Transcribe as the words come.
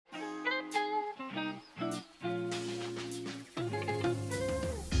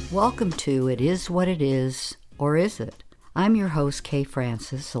Welcome to It Is What It Is, or Is It? I'm your host, Kay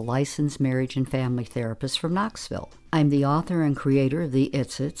Francis, a licensed marriage and family therapist from Knoxville. I'm the author and creator of the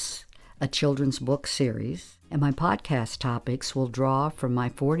It's, a children's book series, and my podcast topics will draw from my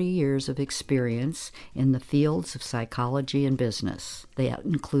 40 years of experience in the fields of psychology and business. That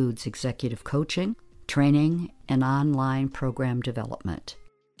includes executive coaching, training, and online program development.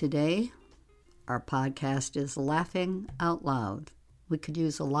 Today, our podcast is Laughing Out Loud. We could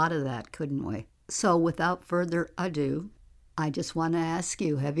use a lot of that, couldn't we? So without further ado, I just want to ask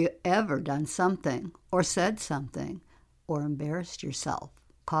you, have you ever done something or said something or embarrassed yourself,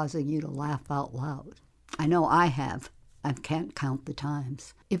 causing you to laugh out loud? I know I have. I can't count the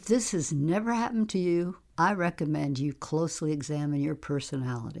times. If this has never happened to you, I recommend you closely examine your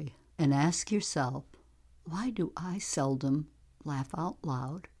personality and ask yourself, why do I seldom laugh out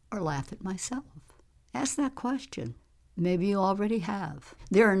loud or laugh at myself? Ask that question. Maybe you already have.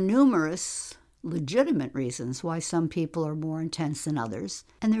 There are numerous legitimate reasons why some people are more intense than others,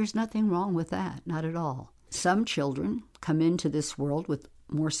 and there's nothing wrong with that, not at all. Some children come into this world with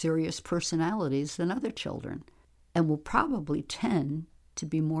more serious personalities than other children, and will probably tend to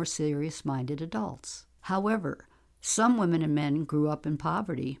be more serious-minded adults. However, some women and men grew up in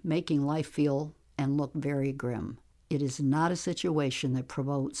poverty, making life feel and look very grim. It is not a situation that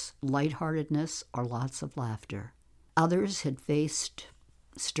promotes lightheartedness or lots of laughter. Others had faced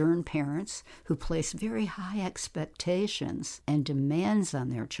stern parents who placed very high expectations and demands on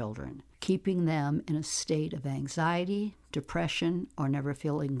their children, keeping them in a state of anxiety, depression, or never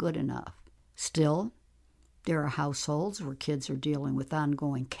feeling good enough. Still, there are households where kids are dealing with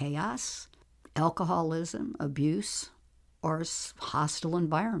ongoing chaos, alcoholism, abuse, or a hostile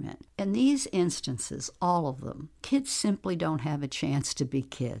environment. In these instances, all of them, kids simply don't have a chance to be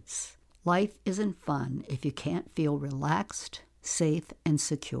kids. Life isn't fun if you can't feel relaxed, safe, and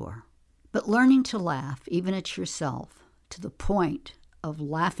secure. But learning to laugh, even at yourself, to the point of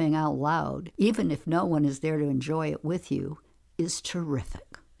laughing out loud, even if no one is there to enjoy it with you, is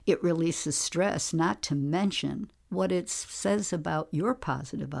terrific. It releases stress, not to mention what it says about your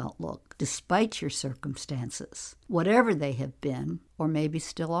positive outlook, despite your circumstances, whatever they have been or maybe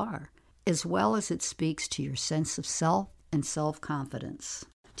still are, as well as it speaks to your sense of self and self-confidence.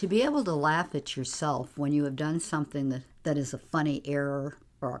 To be able to laugh at yourself when you have done something that is a funny error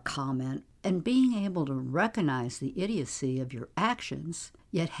or a comment, and being able to recognize the idiocy of your actions,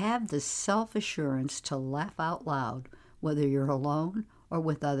 yet have the self-assurance to laugh out loud, whether you're alone or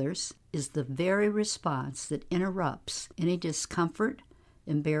with others, is the very response that interrupts any discomfort,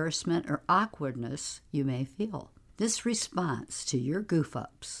 embarrassment, or awkwardness you may feel. This response to your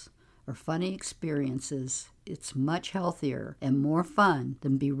goof-ups or funny experiences, it's much healthier and more fun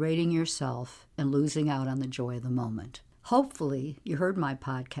than berating yourself and losing out on the joy of the moment. Hopefully, you heard my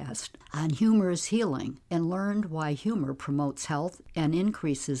podcast on Humor is Healing and learned why humor promotes health and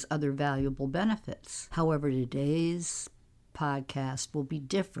increases other valuable benefits. However, today's podcast will be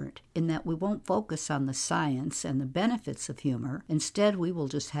different in that we won't focus on the science and the benefits of humor. Instead, we will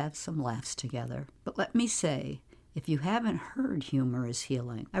just have some laughs together. But let me say, if you haven't heard Humor is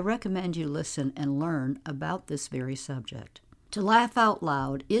Healing, I recommend you listen and learn about this very subject. To laugh out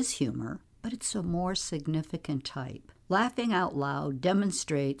loud is humor, but it's a more significant type. Laughing out loud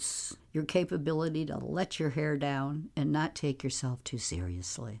demonstrates your capability to let your hair down and not take yourself too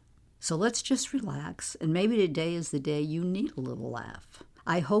seriously. So let's just relax, and maybe today is the day you need a little laugh.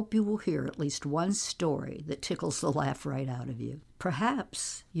 I hope you will hear at least one story that tickles the laugh right out of you.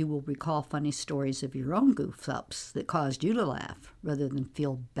 Perhaps you will recall funny stories of your own goof-ups that caused you to laugh rather than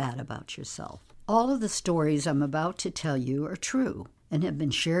feel bad about yourself. All of the stories I'm about to tell you are true and have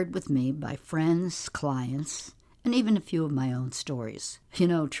been shared with me by friends, clients, and even a few of my own stories. You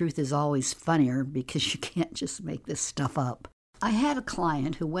know, truth is always funnier because you can't just make this stuff up. I had a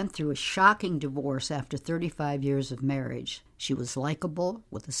client who went through a shocking divorce after 35 years of marriage. She was likable,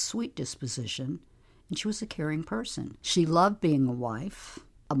 with a sweet disposition, and she was a caring person. She loved being a wife,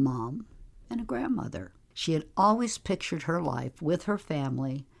 a mom, and a grandmother. She had always pictured her life with her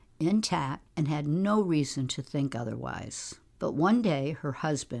family intact and had no reason to think otherwise. But one day, her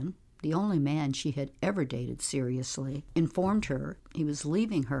husband, the only man she had ever dated seriously, informed her he was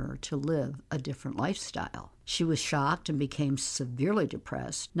leaving her to live a different lifestyle. She was shocked and became severely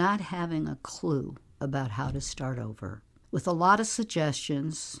depressed, not having a clue about how to start over. With a lot of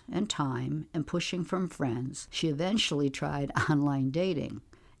suggestions and time and pushing from friends, she eventually tried online dating,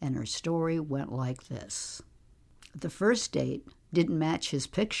 and her story went like this. The first date didn't match his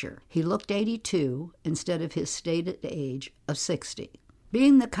picture. He looked 82 instead of his stated age of 60.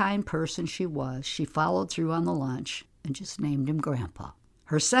 Being the kind person she was, she followed through on the lunch and just named him Grandpa.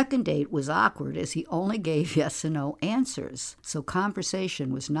 Her second date was awkward as he only gave yes and no answers, so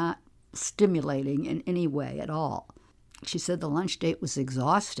conversation was not stimulating in any way at all. She said the lunch date was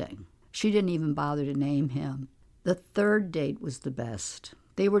exhausting. She didn't even bother to name him. The third date was the best.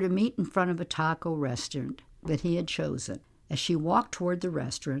 They were to meet in front of a taco restaurant that he had chosen. As she walked toward the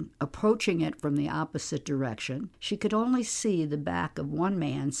restaurant, approaching it from the opposite direction, she could only see the back of one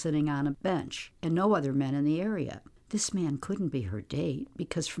man sitting on a bench and no other men in the area. This man couldn't be her date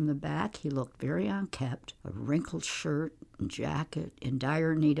because from the back he looked very unkempt, a wrinkled shirt and jacket, in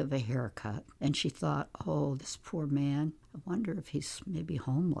dire need of a haircut. And she thought, oh, this poor man, I wonder if he's maybe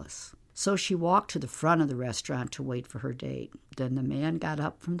homeless. So she walked to the front of the restaurant to wait for her date. Then the man got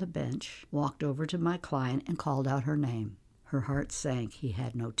up from the bench, walked over to my client, and called out her name. Her heart sank. He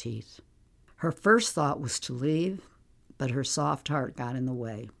had no teeth. Her first thought was to leave, but her soft heart got in the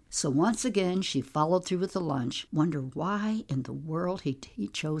way. So once again, she followed through with the lunch, wondered why in the world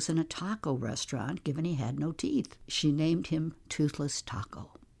he'd chosen a taco restaurant, given he had no teeth. She named him Toothless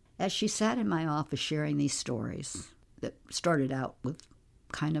Taco. As she sat in my office sharing these stories that started out with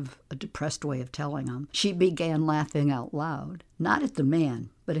kind of a depressed way of telling them, she began laughing out loud, not at the man,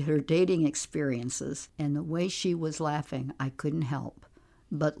 but at her dating experiences. And the way she was laughing, I couldn't help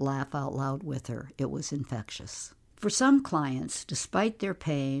but laugh out loud with her. It was infectious. For some clients, despite their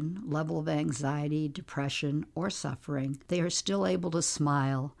pain, level of anxiety, depression, or suffering, they are still able to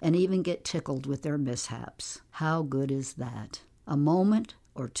smile and even get tickled with their mishaps. How good is that? A moment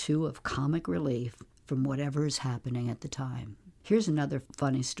or two of comic relief from whatever is happening at the time. Here's another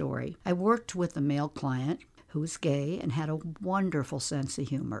funny story. I worked with a male client who was gay and had a wonderful sense of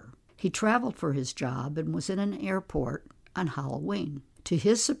humor. He traveled for his job and was in an airport on Halloween. To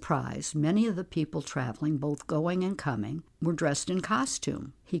his surprise, many of the people traveling, both going and coming, were dressed in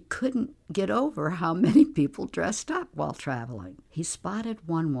costume. He couldn't get over how many people dressed up while traveling. He spotted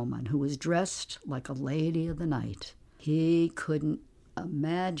one woman who was dressed like a lady of the night. He couldn't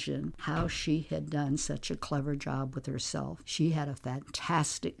imagine how she had done such a clever job with herself. She had a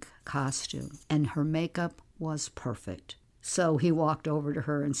fantastic costume, and her makeup was perfect. So he walked over to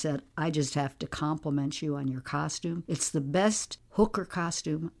her and said, I just have to compliment you on your costume. It's the best hooker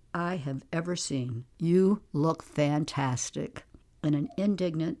costume I have ever seen. You look fantastic. In an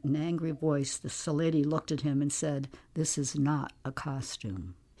indignant and angry voice, the lady looked at him and said, this is not a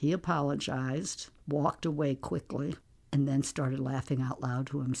costume. He apologized, walked away quickly, and then started laughing out loud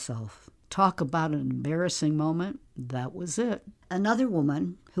to himself. Talk about an embarrassing moment. That was it. Another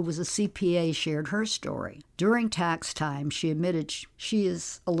woman who was a CPA shared her story. During tax time, she admitted she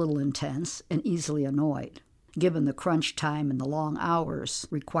is a little intense and easily annoyed, given the crunch time and the long hours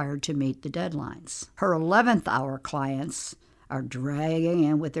required to meet the deadlines. Her 11th hour clients are dragging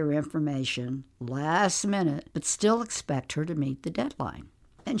in with their information last minute, but still expect her to meet the deadline.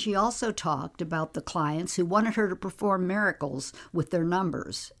 And she also talked about the clients who wanted her to perform miracles with their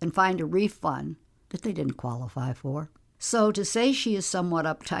numbers and find a refund that they didn't qualify for. So to say she is somewhat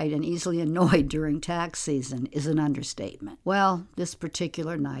uptight and easily annoyed during tax season is an understatement. Well, this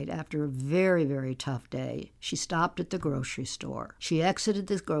particular night, after a very, very tough day, she stopped at the grocery store. She exited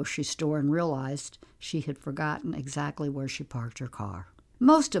the grocery store and realized she had forgotten exactly where she parked her car.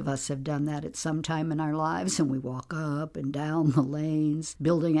 Most of us have done that at some time in our lives, and we walk up and down the lanes,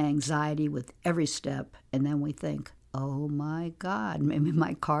 building anxiety with every step, and then we think, oh my God, maybe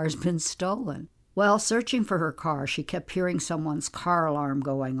my car's been stolen. While searching for her car, she kept hearing someone's car alarm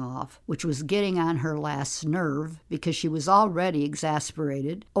going off, which was getting on her last nerve because she was already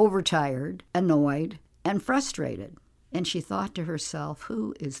exasperated, overtired, annoyed, and frustrated. And she thought to herself,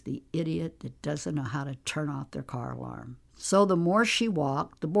 who is the idiot that doesn't know how to turn off their car alarm? So the more she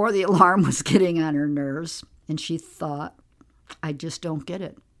walked, the more the alarm was getting on her nerves, and she thought, I just don't get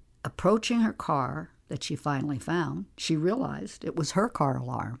it. Approaching her car that she finally found, she realized it was her car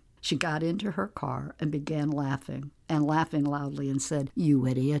alarm. She got into her car and began laughing loudly and said, you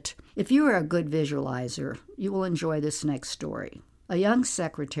idiot. If you are a good visualizer, you will enjoy this next story. A young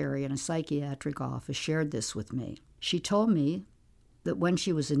secretary in a psychiatric office shared this with me. She told me that when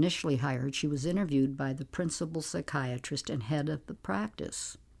she was initially hired, she was interviewed by the principal psychiatrist and head of the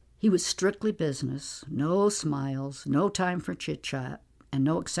practice. He was strictly business, no smiles, no time for chit-chat, and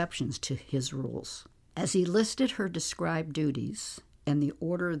no exceptions to his rules. As he listed her described duties and the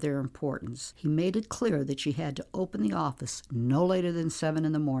order of their importance, he made it clear that she had to open the office no later than 7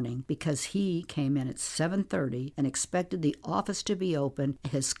 in the morning because he came in at 7:30 and expected the office to be open,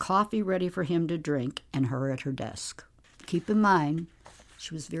 his coffee ready for him to drink, and her at her desk. Keep in mind,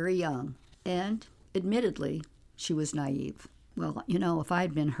 she was very young, and admittedly, she was naive. Well, if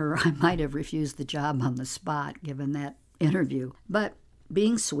I'd been her, I might have refused the job on the spot, given that interview. But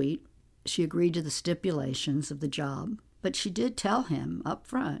Being sweet, she agreed to the stipulations of the job, but she did tell him up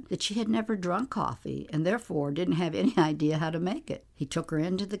front that she had never drunk coffee and therefore didn't have any idea how to make it. He took her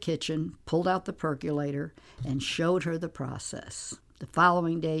into the kitchen, pulled out the percolator, and showed her the process. The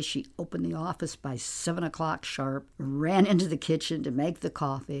following day, she opened the office by 7 o'clock sharp, ran into the kitchen to make the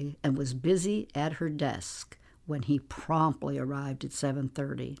coffee, and was busy at her desk when he promptly arrived at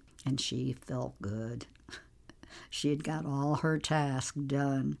 7:30, and she felt good. She had got all her tasks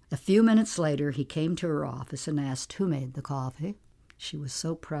done. A few minutes later, he came to her office and asked who made the coffee. She was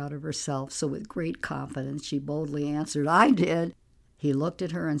so proud of herself, so with great confidence, she boldly answered, "I did." He looked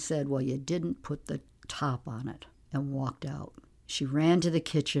at her and said, "Well, you didn't put the top on it," and walked out. She ran to the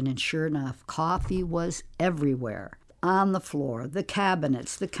kitchen, and sure enough, coffee was everywhere. On the floor, the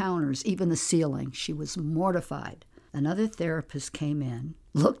cabinets, the counters, even the ceiling. She was mortified. Another therapist came in,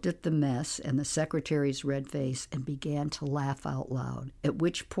 looked at the mess and the secretary's red face, and began to laugh out loud, at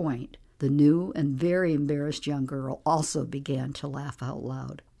which point the new and very embarrassed young girl also began to laugh out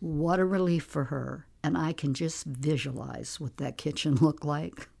loud. What a relief for her, and I can just visualize what that kitchen looked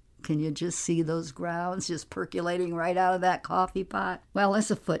like. Can you just see those grounds just percolating right out of that coffee pot? Well, as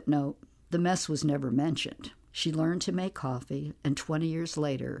a footnote, the mess was never mentioned. She learned to make coffee, and 20 years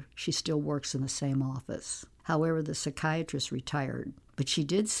later, she still works in the same office. However, the psychiatrist retired, but she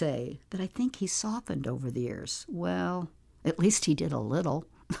did say that I think he softened over the years. Well, at least he did a little.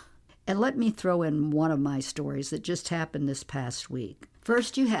 And let me throw in one of my stories that just happened this past week.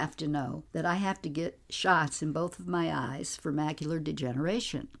 First, you have to know that I have to get shots in both of my eyes for macular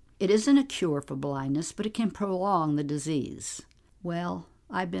degeneration. It isn't a cure for blindness, but it can prolong the disease. Well,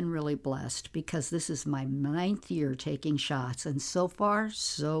 I've been really blessed because this is my 9th year taking shots, and so far,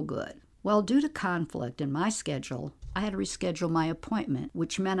 so good. Well, due to conflict in my schedule, I had to reschedule my appointment,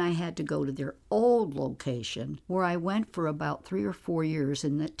 which meant I had to go to their old location, where I went for about 3 or 4 years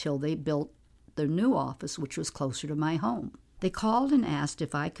until they built their new office, which was closer to my home. They called and asked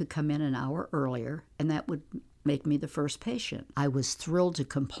if I could come in an hour earlier, and that would make me the first patient. I was thrilled to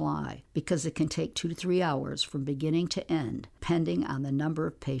comply because it can take 2 to 3 hours from beginning to end, depending on the number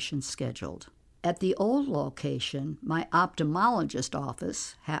of patients scheduled. At the old location, my ophthalmologist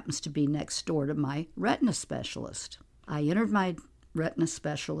office happens to be next door to my retina specialist. I entered my retina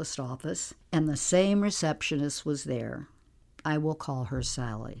specialist office, and the same receptionist was there. I will call her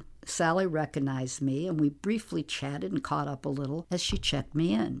Sally. Sally recognized me, and we briefly chatted and caught up a little as she checked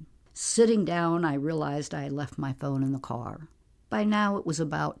me in. Sitting down, I realized I had left my phone in the car. By now it was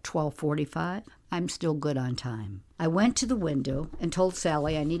about 12:45. I'm still good on time. I went to the window and told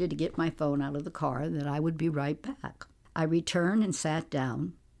Sally I needed to get my phone out of the car and that I would be right back. I returned and sat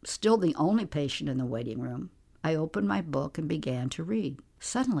down, still the only patient in the waiting room. I opened my book and began to read.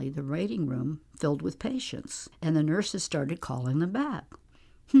 Suddenly, the waiting room filled with patients, and the nurses started calling them back.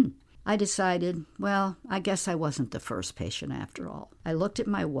 I decided, well, I guess I wasn't the first patient after all. I looked at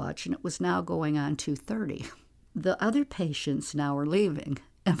my watch, and it was now going on 2:30. The other patients now are leaving,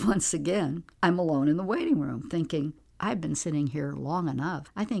 and once again, I'm alone in the waiting room, thinking, I've been sitting here long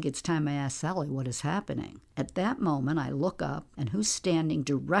enough. I think it's time I ask Sally what is happening. At that moment, I look up, and who's standing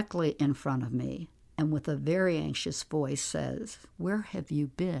directly in front of me, and with a very anxious voice says, "Where have you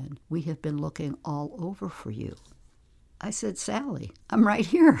been? We have been looking all over for you." I said, "Sally, I'm right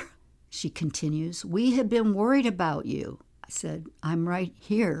here." She continues, "We have been worried about you." I said, "I'm right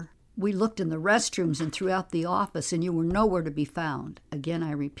here. We looked in the restrooms and throughout the office, and you were nowhere to be found." Again,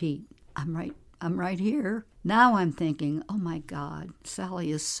 I repeat, I'm right here. Now I'm thinking, oh my God,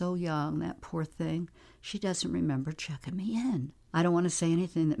 Sally is so young, that poor thing. She doesn't remember checking me in. I don't want to say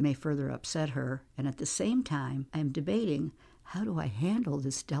anything that may further upset her, and at the same time, I'm debating, how do I handle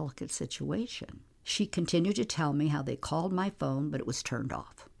this delicate situation? She continued to tell me how they called my phone, but it was turned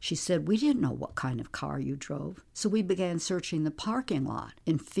off. She said, "We didn't know what kind of car you drove, so we began searching the parking lot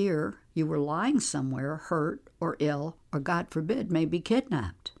in fear you were lying somewhere hurt or ill or, God forbid, maybe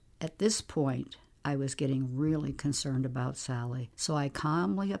kidnapped." At this point, I was getting really concerned about Sally, so I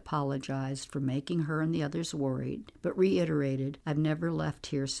calmly apologized for making her and the others worried, but reiterated, "I've never left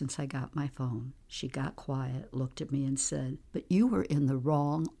here since I got my phone." She got quiet, looked at me, and said, "But you were in the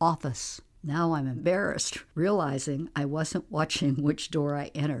wrong office." Now I'm embarrassed, realizing I wasn't watching which door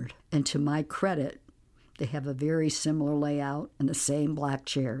I entered. And to my credit, they have a very similar layout and the same black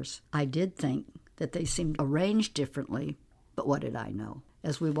chairs. I did think that they seemed arranged differently, but what did I know?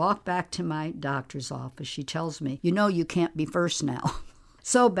 As we walk back to my doctor's office, she tells me, "You know you can't be first now."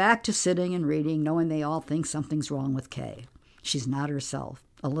 So back to sitting and reading, knowing they all think something's wrong with Kay. She's not herself,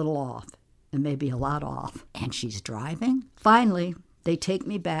 a little off, and maybe a lot off. And she's driving? Finally, they take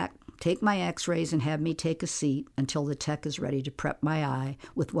me back take my x-rays and have me take a seat until the tech is ready to prep my eye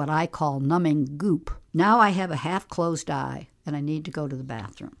with what I call numbing goop. Now I have a half-closed eye, and I need to go to the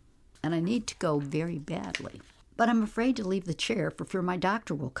bathroom. And I need to go very badly. But I'm afraid to leave the chair for fear my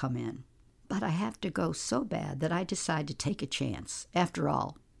doctor will come in. But I have to go so bad that I decide to take a chance. After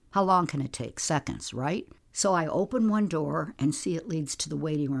all, how long can it take? Seconds, right? So I open one door and see it leads to the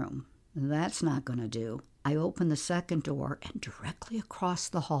waiting room. That's not going to do. I open the second door, and directly across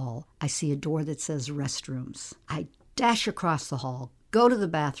the hall, I see a door that says restrooms. I dash across the hall, go to the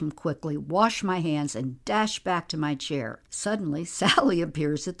bathroom quickly, wash my hands, and dash back to my chair. Suddenly, Sally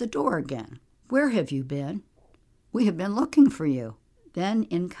appears at the door again. "Where have you been?" "We have been looking for you." Then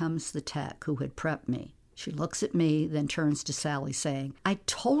in comes the tech who had prepped me. She looks at me, then turns to Sally, saying, "I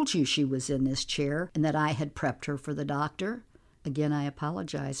told you she was in this chair and that I had prepped her for the doctor." Again, I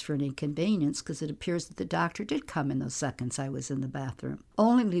apologize for an inconvenience because it appears that the doctor did come in those seconds I was in the bathroom,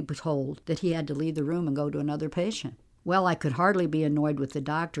 only to be told that he had to leave the room and go to another patient. Well, I could hardly be annoyed with the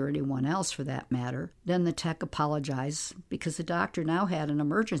doctor or anyone else for that matter. Then the tech apologized because the doctor now had an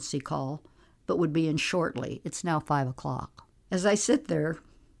emergency call, but would be in shortly. It's now 5 o'clock. As I sit there,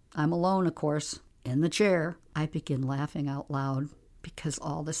 I'm alone, of course, in the chair, I begin laughing out loud because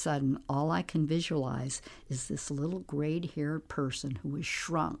all of a sudden, all I can visualize is this little gray-haired person who is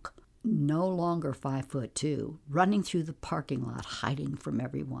shrunk, no longer 5'2", running through the parking lot, hiding from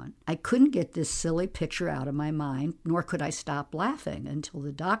everyone. I couldn't get this silly picture out of my mind, nor could I stop laughing until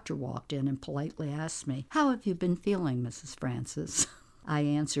the doctor walked in and politely asked me, "How have you been feeling, Mrs. Francis?" I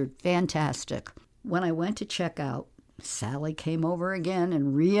answered, "Fantastic." When I went to check out, Sally came over again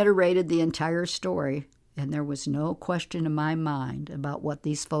and reiterated the entire story, and there was no question in my mind about what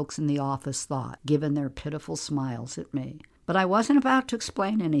these folks in the office thought, given their pitiful smiles at me. But I wasn't about to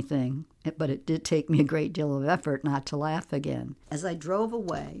explain anything, but it did take me a great deal of effort not to laugh again. As I drove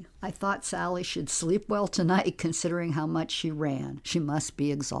away, I thought Sally should sleep well tonight considering how much she ran. She must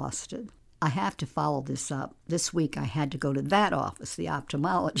be exhausted. I have to follow this up. This week I had to go to that office, the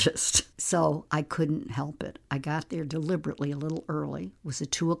ophthalmologist, so I couldn't help it. I got there deliberately a little early. It was a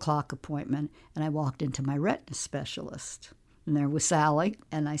 2 o'clock appointment, and I walked into my retina specialist. And there was Sally,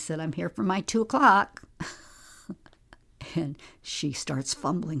 and I said, "I'm here for my 2 o'clock." And she starts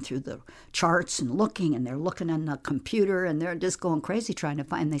fumbling through the charts and looking, and they're looking on the computer, and they're just going crazy trying to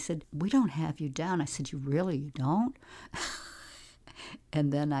find. They said, "We don't have you down." I said, You don't?"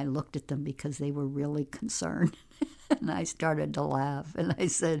 And then I looked at them because they were really concerned. And I started to laugh. And I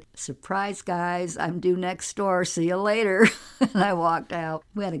said, "Surprise, guys, I'm due next door. See you later." And I walked out.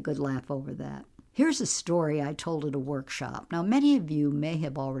 We had a good laugh over that. Here's a story I told at a workshop. Now, many of you may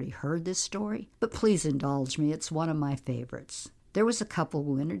have already heard this story, but please indulge me. It's one of my favorites. There was a couple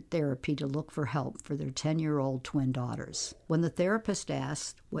who entered therapy to look for help for their 10-year-old twin daughters. When the therapist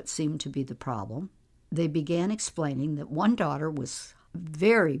asked what seemed to be the problem, they began explaining that one daughter was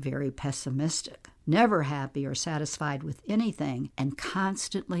very, very pessimistic, never happy or satisfied with anything, and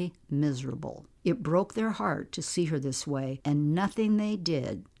constantly miserable. It broke their heart to see her this way, and nothing they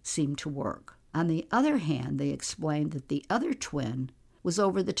did seemed to work. On the other hand, they explained that the other twin was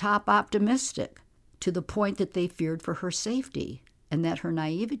over the top optimistic, to the point that they feared for her safety, and that her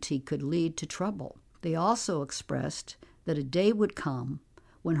naivety could lead to trouble. They also expressed that a day would come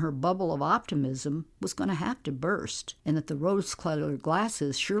when her bubble of optimism was going to have to burst, and that the rose-colored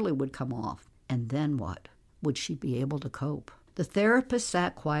glasses surely would come off. And then what? Would she be able to cope? The therapist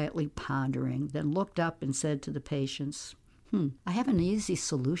sat quietly pondering, then looked up and said to the patients, "I have an easy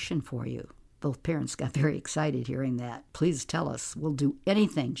solution for you." Both parents got very excited hearing that. "Please tell us. We'll do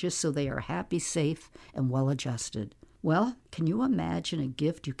anything just so they are happy, safe, and well-adjusted." "Well, can you imagine a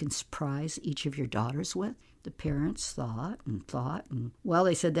gift you can surprise each of your daughters with?" The parents thought, and well,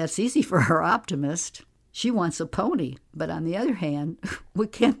 they said, "That's easy for our optimist. She wants a pony, but on the other hand, we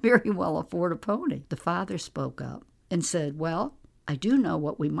can't very well afford a pony." The father spoke up and said, "Well, I do know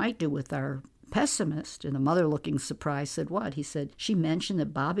what we might do with our pessimist." And the mother, looking surprised, said, "What?" He said, "She mentioned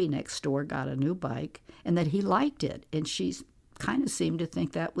that Bobby next door got a new bike and that he liked it, and she's kind of seemed to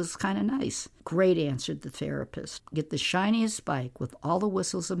think that was kind of nice." "Great," answered the therapist. "Get the shiniest bike with all the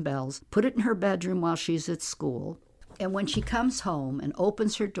whistles and bells, put it in her bedroom while she's at school, and when she comes home and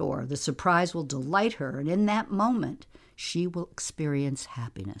opens her door, the surprise will delight her, and in that moment, she will experience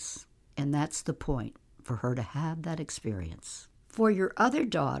happiness." And that's the point, for her to have that experience. For your other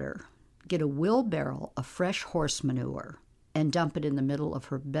daughter, get a wheelbarrow of fresh horse manure and dump it in the middle of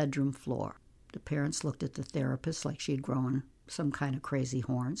her bedroom floor. The parents looked at the therapist like she had grown some kind of crazy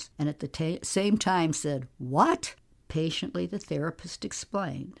horns, and at the same time said, "What? Patiently, the therapist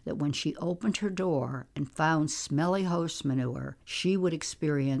explained that when she opened her door and found smelly horse manure, she would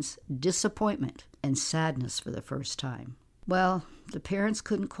experience disappointment and sadness for the first time. Well, the parents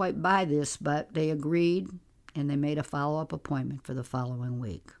couldn't quite buy this, but they agreed, and they made a follow-up appointment for the following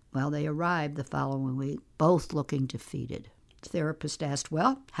week. Well, they arrived the following week, both looking defeated. The therapist asked,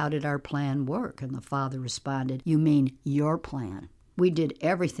 "Well, how did our plan work?" And the father responded, "You mean your plan? We did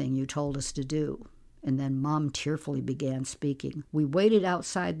everything you told us to do." And then Mom tearfully began speaking. "We waited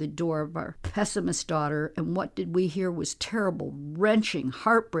outside the door of our pessimist daughter, and what did we hear was terrible, wrenching,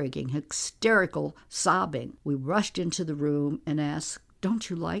 heartbreaking, hysterical sobbing. We rushed into the room and asked,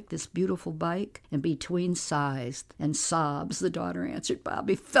 'Don't you like this beautiful bike?' And between sighs and sobs, the daughter answered,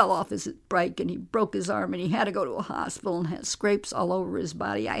 'Bobby fell off his bike and he broke his arm and he had to go to a hospital and had scrapes all over his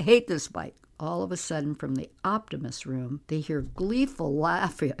body. I hate this bike.' All of a sudden, from the optimist room, they hear gleeful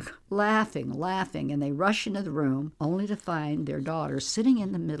laughing, and they rush into the room, only to find their daughter sitting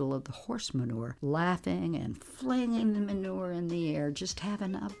in the middle of the horse manure, laughing and flinging the manure in the air, just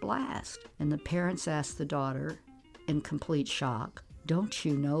having a blast. And the parents ask the daughter, in complete shock, 'Don't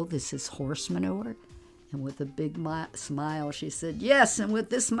you know this is horse manure?' And with a big smile, she said, 'Yes, and with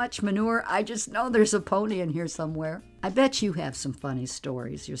this much manure, I just know there's a pony in here somewhere.' I bet you have some funny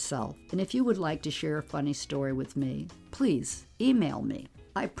stories yourself. And if you would like to share a funny story with me, please email me.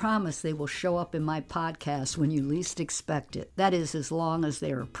 I promise they will show up in my podcast when you least expect it. That is, as long as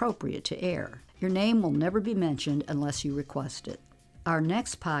they are appropriate to air. Your name will never be mentioned unless you request it. Our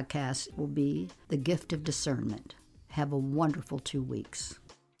next podcast will be The Gift of Discernment. Have a wonderful 2 weeks.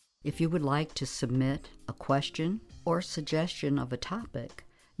 If you would like to submit a question or suggestion of a topic,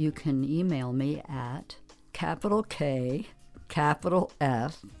 you can email me at capital K, capital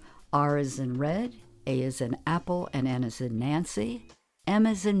F, R as in red, A as in apple, and N as in Nancy, M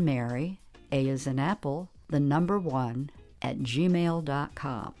as in Mary, A as in apple, the number 1 at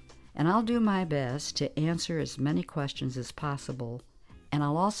gmail.com. And I'll do my best to answer as many questions as possible, and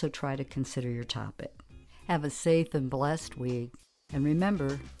I'll also try to consider your topic. Have a safe and blessed week. And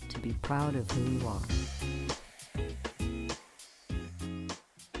remember to be proud of who you are.